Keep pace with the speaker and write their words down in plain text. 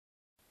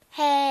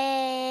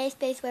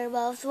Space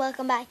Werewolves.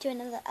 Welcome back to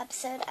another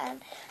episode, and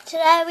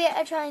today we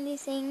are trying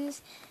these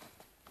things.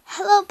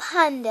 Hello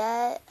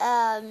Panda,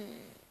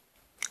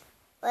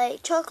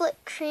 like chocolate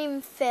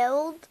cream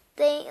filled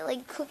thing,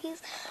 like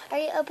cookies. I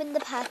already opened the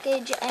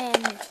package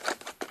and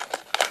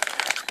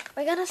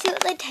we're gonna see what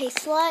they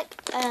taste like.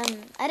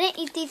 I didn't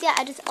eat these yet,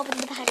 I just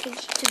opened the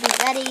package to be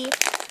ready.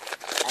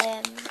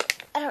 I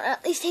don't know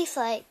what these taste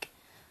like.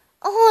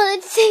 Oh,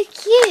 it's so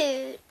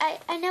cute.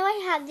 I know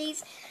I had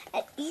these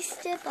at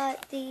Easter,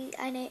 but I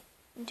didn't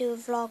do a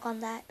vlog on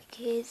that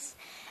because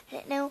I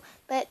didn't know.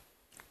 But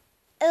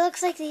it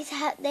looks like they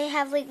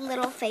have like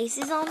little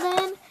faces on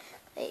them.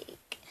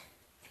 Like,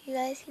 if you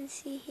guys can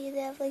see here,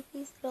 they have like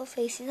these little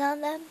faces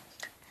on them.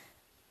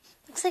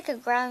 Looks like a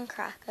graham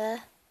cracker.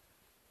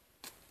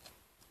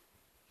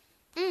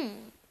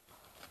 It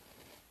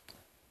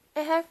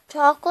has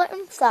chocolate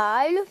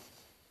inside.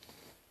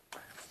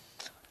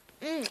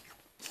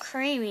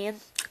 Creamy.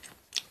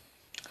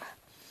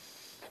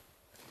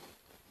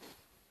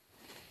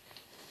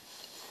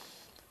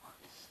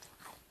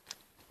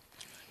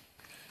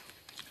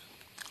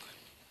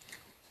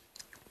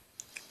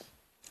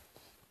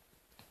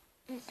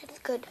 It's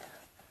good.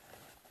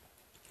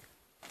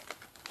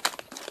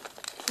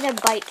 They're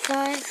bite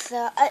size,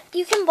 so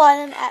you can buy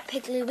them at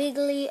Piggly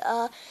Wiggly,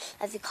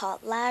 as you call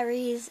it,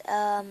 Larry's.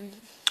 I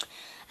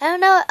don't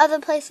know what other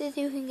places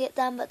you can get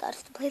them, but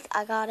that's the place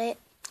I got it.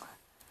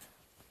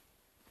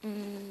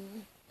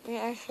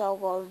 They're so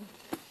good.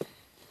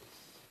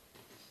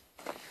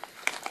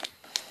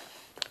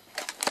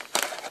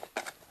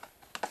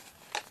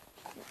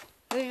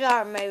 These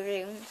are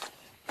amazing.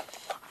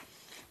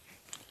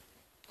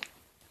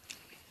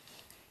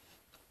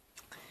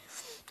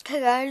 Okay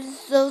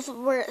guys, those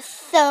were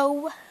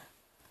so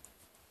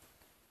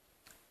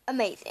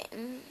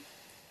amazing.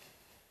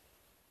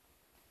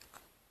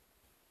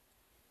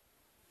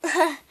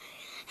 I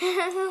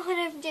don't know what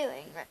I'm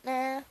doing right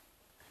now.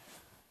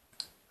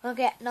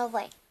 Okay, no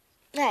way.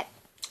 Okay.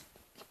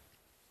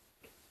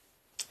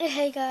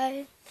 Hey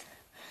guys.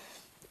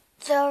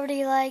 It's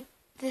already like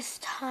this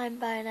time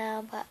by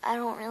now, but I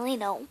don't really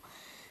know.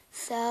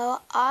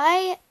 So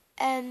I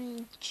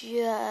am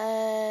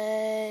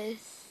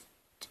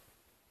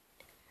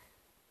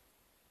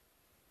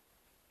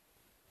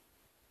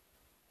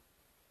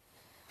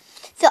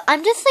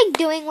just like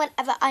doing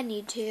whatever I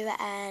need to,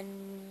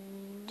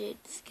 and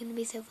it's gonna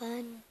be so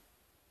fun.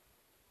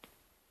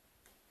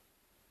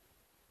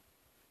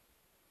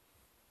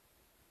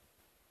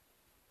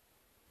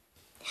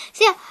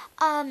 So yeah,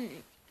 I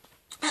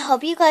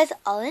hope you guys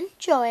all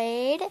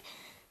enjoyed.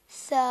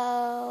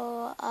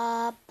 So,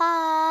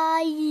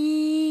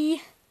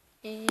 bye.